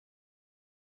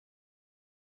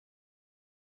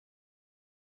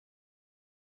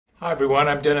Hi everyone,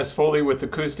 I'm Dennis Foley with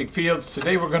Acoustic Fields.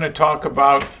 Today we're going to talk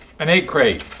about an egg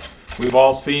crate. We've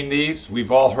all seen these,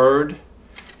 we've all heard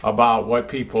about what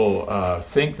people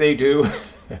think they do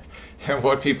and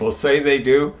what people say they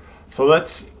do. So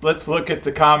let's look at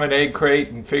the common egg crate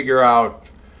and figure out,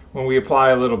 when we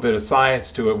apply a little bit of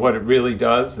science to it, what it really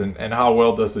does and how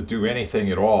well does it do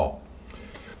anything at all.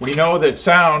 We know that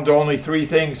sound, only three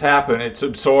things happen. It's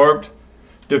absorbed,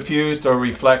 diffused, or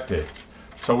reflected.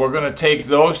 So we're going to take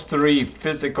those three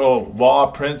physical law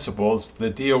principles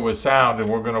that deal with sound and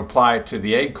we're going to apply it to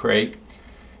the egg crate.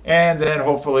 And then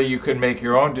hopefully you can make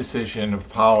your own decision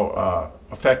of how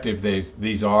effective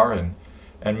these are and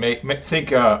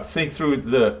think through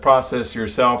the process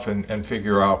yourself and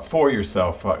figure out for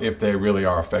yourself if they really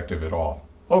are effective at all.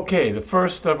 Okay, the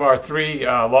first of our three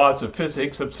laws of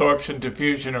physics, absorption,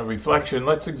 diffusion, and reflection.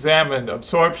 Let's examine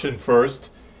absorption first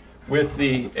with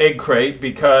the egg crate,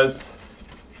 because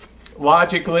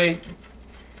logically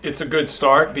it's a good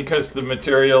start because the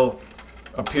material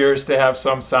appears to have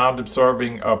some sound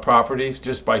absorbing properties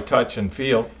just by touch and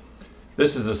feel.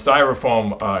 This is a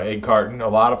styrofoam egg carton. A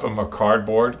lot of them are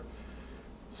cardboard,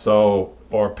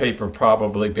 or paper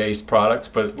probably based products,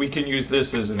 but we can use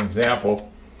this as an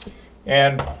example.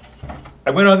 And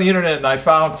I went on the internet and I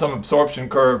found some absorption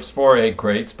curves for egg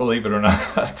crates, believe it or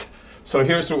not. So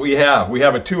here's what we have. We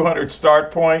have a 200 start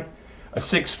point, a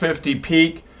 650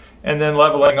 peak, and then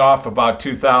leveling off about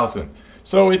 2000.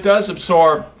 So it does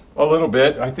absorb a little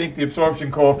bit. I think the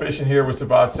absorption coefficient here was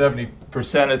about 70%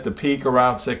 at the peak,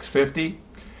 around 650.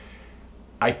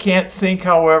 I can't think,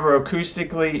 however,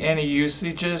 acoustically any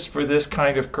usages for this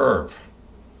kind of curve.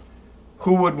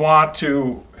 Who would want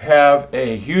to have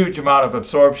a huge amount of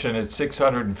absorption at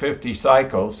 650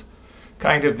 cycles,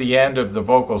 kind of the end of the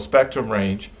vocal spectrum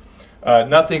range?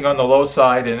 Nothing on the low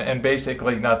side and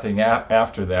basically nothing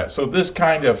after that. So this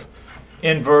kind of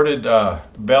inverted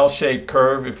bell-shaped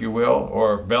curve, if you will,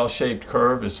 or bell-shaped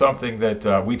curve is something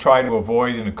that we try to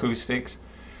avoid in acoustics.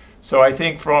 So I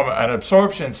think from an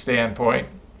absorption standpoint,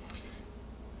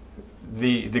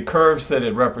 the curves that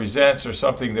it represents are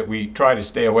something that we try to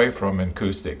stay away from in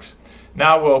acoustics.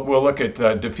 Now we'll look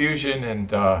at diffusion,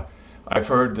 and I've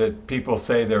heard that people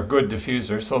say they're good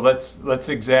diffusers, so let's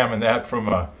examine that from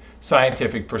a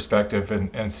scientific perspective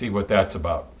and see what that's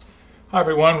about. Hi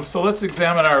everyone, so let's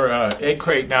examine our egg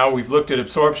crate now. We've looked at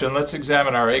absorption. Let's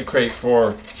examine our egg crate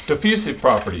for diffusive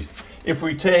properties. If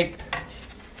we take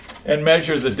and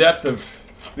measure the depth of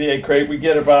the egg crate, we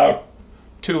get about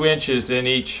 2 inches in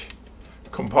each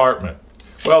compartment.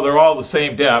 Well, they're all the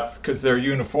same depth because they're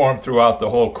uniform throughout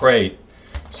the whole crate.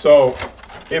 So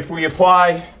if we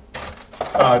apply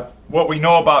what we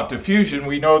know about diffusion,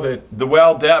 we know that the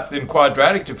well depth in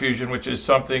quadratic diffusion, which is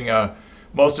something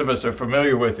most of us are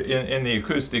familiar with in the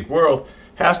acoustic world,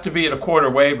 has to be at a quarter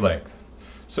wavelength.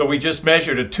 So we just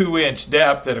measured a 2-inch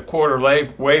depth at a quarter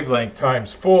wavelength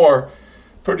times 4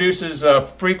 produces a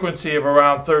frequency of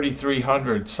around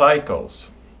 3,300 cycles.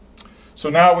 So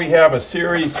now we have a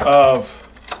series of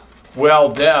well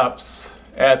depths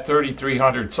at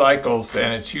 3,300 cycles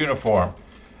and it's uniform.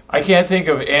 I can't think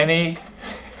of any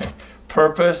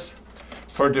purpose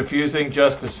for diffusing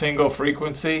just a single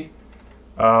frequency.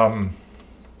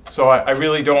 So I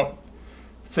really don't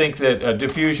think that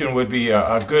diffusion would be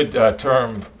a good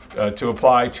term to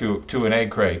apply to an egg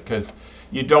crate, because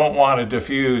you don't want to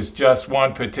diffuse just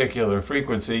one particular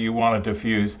frequency. You want to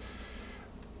diffuse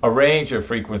a range of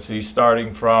frequencies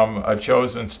starting from a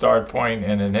chosen start point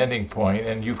and an ending point,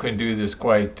 and you can do this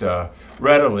quite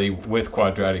readily with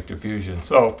quadratic diffusion.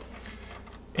 So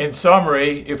in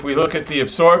summary, if we look at the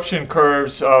absorption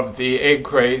curves of the egg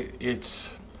crate,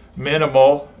 it's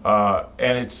minimal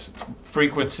and it's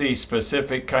frequency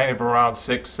specific, kind of around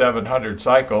 600-700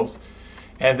 cycles.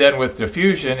 And then with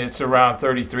diffusion, it's around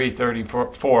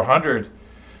 3,400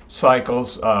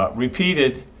 cycles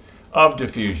repeated of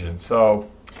diffusion. So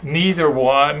neither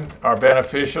one are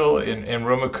beneficial in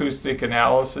room acoustic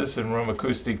analysis and room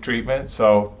acoustic treatment.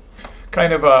 So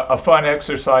kind of a fun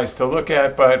exercise to look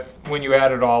at, but when you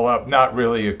add it all up, not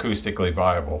really acoustically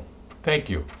viable. Thank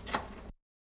you.